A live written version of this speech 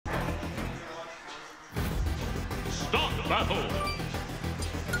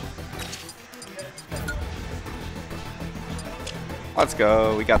Let's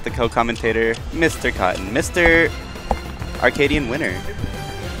go. We got the co-commentator, Mr. Cotton, Mr. Arcadian winner.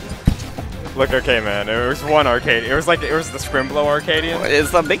 Look, okay, man. It was one Arcadian. It was the Scrimblow Arcadian.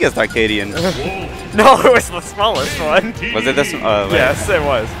 It's the biggest Arcadian. No, it was the smallest one. Was it this? Yes, it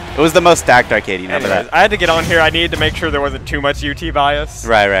was. It was the most stacked Arcadian. Anyways, I had to get on here. I needed to make sure there wasn't too much UT bias.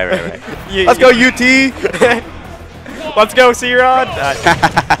 Right. Let's go, UT! Let's go, C-Rod.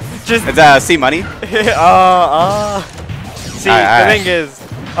 It's C Money. See, the thing is,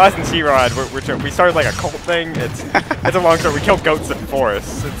 us and C-Rod, we started like a cult thing. It's a long story. We killed goats in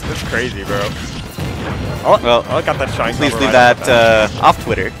forests. It's crazy, bro. Oh, well, I got that shine. Please leave that off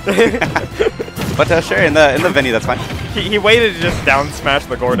Twitter. But sure, in the venue, that's fine. He waited to just down smash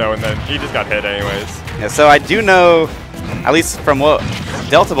the Gordo, and then he just got hit anyways. Yeah, so I do know, at least from what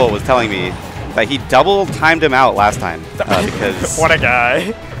Deltabolt was telling me, that he double timed him out last time. Because what a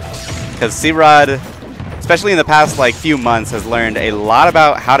guy. Because C-Rod, especially in the past few months, has learned a lot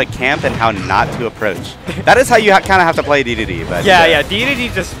about how to camp and how not to approach. That is how you kind of have to play Dedede. But yeah,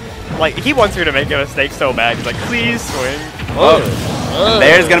 Dedede just he wants you to make a mistake so bad. He's like, please swing. Oh. And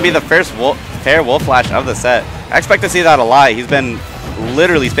there's gonna be the first fair wolf flash of the set. I expect to see that a lot. He's been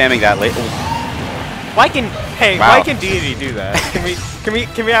literally spamming that late. Why can Dedede do that? Can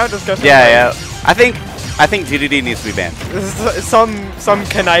we have a discussion? Yeah. I think Dedede needs to be banned. Some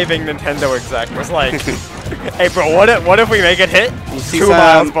conniving Nintendo exec was like, "Hey, bro, what if we make it hit 2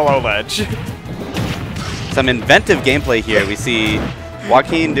 miles below ledge?" Some inventive gameplay here. We see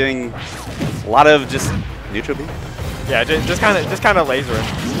Joaquin doing a lot of just neutral B. Yeah, just kind of lasering.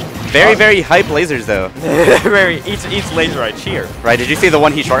 Very hype lasers though. each laser I cheer. Right? Did you see the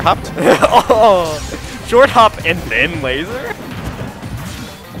one he short hopped? Oh, short hop and then laser.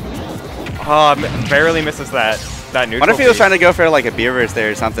 Barely misses that neutral. What if he was trying to go for like a beer verse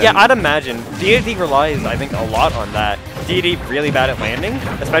there or something? Yeah, I'd imagine. Dedede relies, I think, a lot on that. Dedede really bad at landing,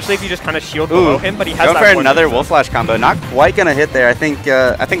 especially if you just kind of shield below him. But he has going for another wolf flash combo. Not quite gonna hit there. I think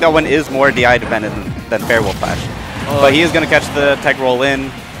that one is more DI dependent than fair wolf flash. But he is gonna catch the tech roll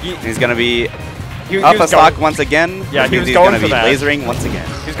in. He's gonna be up a stock once again. Yeah, he was he's going gonna for be that. lasering once again.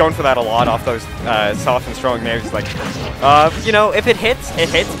 He's going for that a lot off those soft and strong nares. He's like, you know, if it hits, it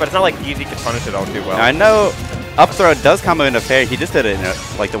hits. But it's not like Dedede can punish it all too well. Now, I know up throw does combo into fair. He just did it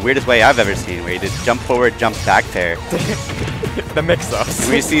in the weirdest way I've ever seen, where he did jump forward, jump back fair. The mix-ups.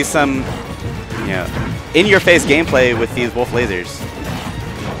 And we see some, in-your-face gameplay with these wolf lasers.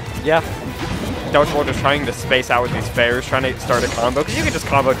 Yeah. Deltabolt is trying to space out with these fairs, trying to start a combo, because you can just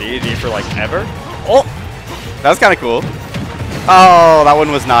combo Dedede for ever. Oh! That was kind of cool. Oh, that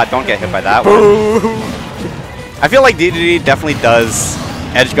one was not. Don't get hit by that one. I feel like Dedede definitely does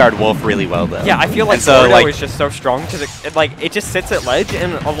edgeguard wolf really well though. Yeah, I feel like Gordo is just so strong because it just sits at ledge,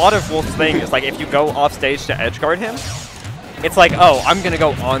 and a lot of Wolf's thing is if you go off stage to edgeguard him, it's like, oh, I'm gonna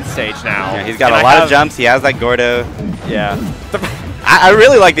go on stage now. Yeah, he's got a lot of jumps. He has that Gordo. Yeah. I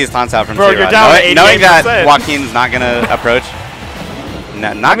really like these taunts out from Bro, you're down to 88%. Knowing that Joaquin's not gonna approach.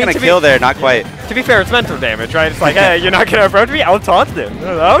 Not gonna kill there, not quite. To be fair, it's mental damage, right? It's like, hey, you're not gonna approach me? I'll taunt him.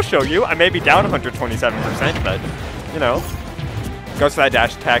 I'll show you. I may be down 127%, but, you know. Goes for that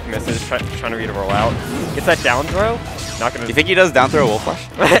dash attack, misses, trying to read a roll out. Gets that down throw. Not gonna. Do you think he does down throw wolf flash?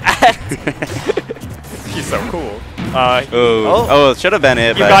 He's so cool. Oh, it should have been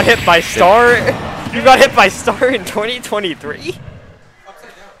it. You got hit by Star. You got hit by Star in 2023.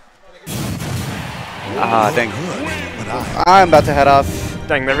 Dang. I'm about to head off.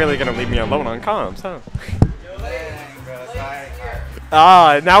 Dang, they're really gonna leave me alone on comms, huh?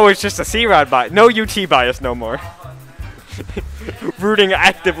 Now it's just a C-Rod bias. No UT bias no more. Rooting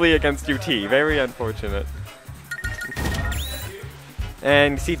actively against UT. Very unfortunate.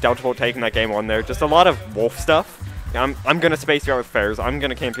 And see Deltabolt taking that game on there. Just a lot of wolf stuff. I'm gonna space you out with fairs. I'm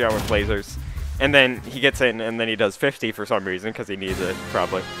gonna camp you out with lasers. And then he gets in, and then he does 50 for some reason, because he needs it,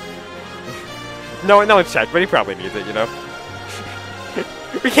 probably. No one's checked, but he probably needs it, you know?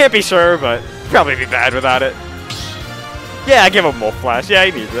 We can't be sure, but probably be bad without it. Yeah, I give him Wolf Flash. Yeah,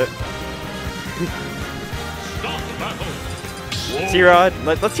 he needs it. C-Rod,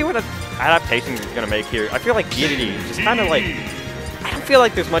 let's see what adaptation he's going to make here. I feel like Dedede just kind of I don't feel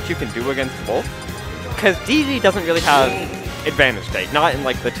like there's much you can do against Wolf. Because Dedede doesn't really have advantage state. Not in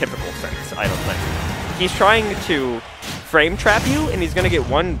the typical sense, I don't think. He's trying to frame trap you, and he's going to get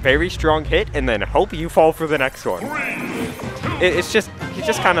one very strong hit, and then hope you fall for the next one. He's just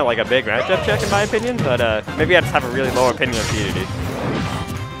kind of a big matchup check in my opinion, but maybe I just have a really low opinion of Dedede.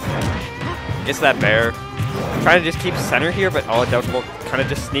 It's that bear. Trying to just keep center here, but Deltabolt kind of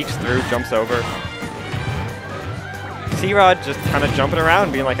just sneaks through, jumps over. C-Rod just kind of jumping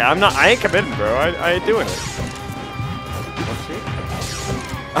around, being like, I ain't committing, bro. I ain't doing it. Let's see.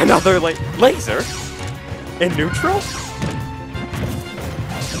 Another laser in neutral.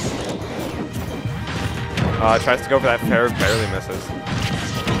 Tries to go for that fair, barely misses.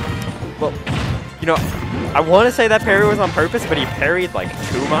 Well, you know, I want to say that parry was on purpose, but he parried like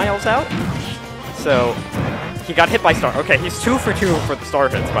 2 miles out. So he got hit by star. Okay, he's 2 for 2 for the star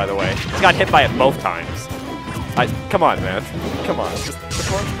hits, by the way. He's got hit by it both times. Come on, man. Come on. Just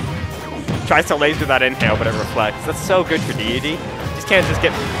one. Tries to laser that inhale, but it reflects. That's so good for Dedede. Just can't just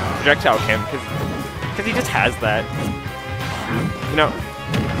get projectile cam because he just has that. You know,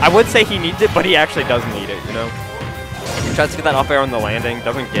 I would say he needs it, but he actually does need it, you know? He tries to get that up air on the landing,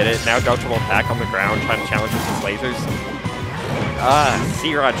 doesn't get it. Now Deltabolt back on the ground, trying to challenge with his lasers.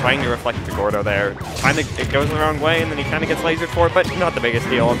 C-Rod trying to reflect the Gordo there. It goes the wrong way, and then he kind of gets lasered for it, but not the biggest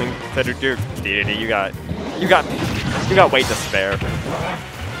deal. I mean, Dedede, you got weight to spare.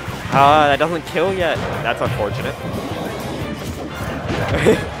 That doesn't kill yet. That's unfortunate.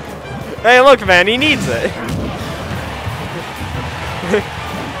 Hey, look, man, he needs it.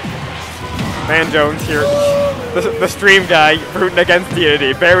 Man Jones here, the stream guy rooting against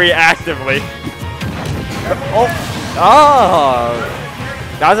Dedede very actively.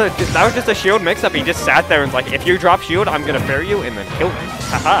 That was just a shield mix-up. He just sat there and was like, if you drop shield, I'm gonna fair you and then kill you.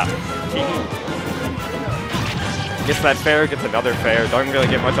 Haha. Gets that fair, gets another fair. Don't really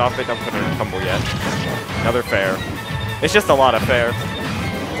get much off it. Don't put it in tumble yet. Another fair. It's just a lot of fair.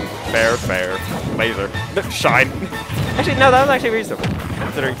 Fair. Laser. Shine. Actually, no, that was actually reasonable.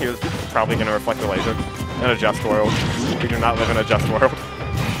 Considering he was probably going to reflect the laser. In a just world. We do not live in a just world.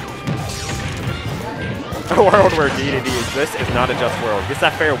 A world where Dedede exists is not a just world. Gets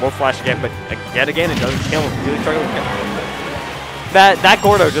that fair, will flash again, but yet again, it doesn't kill him. Really struggling to kill him. That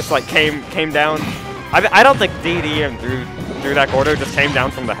Gordo just like came down. I don't think Dedede through that Gordo just came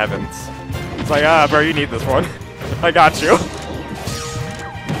down from the heavens. It's like, bro, you need this one. I got you.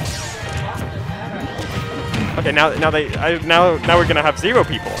 Okay, now we're gonna have 0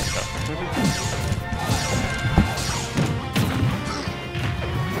 people.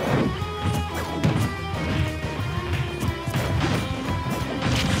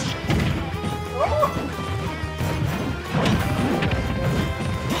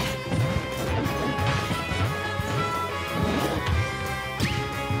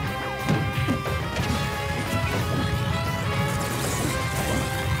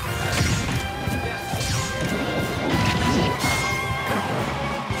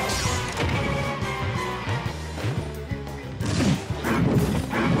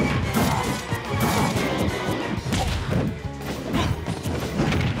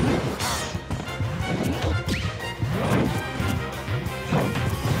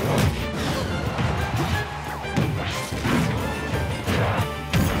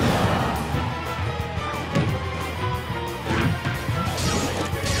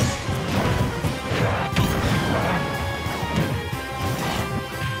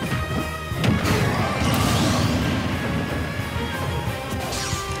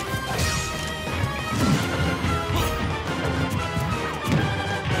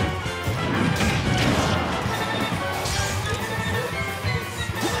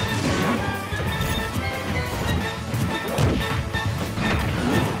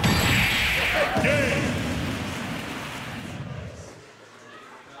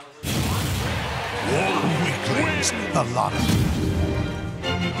 A lot of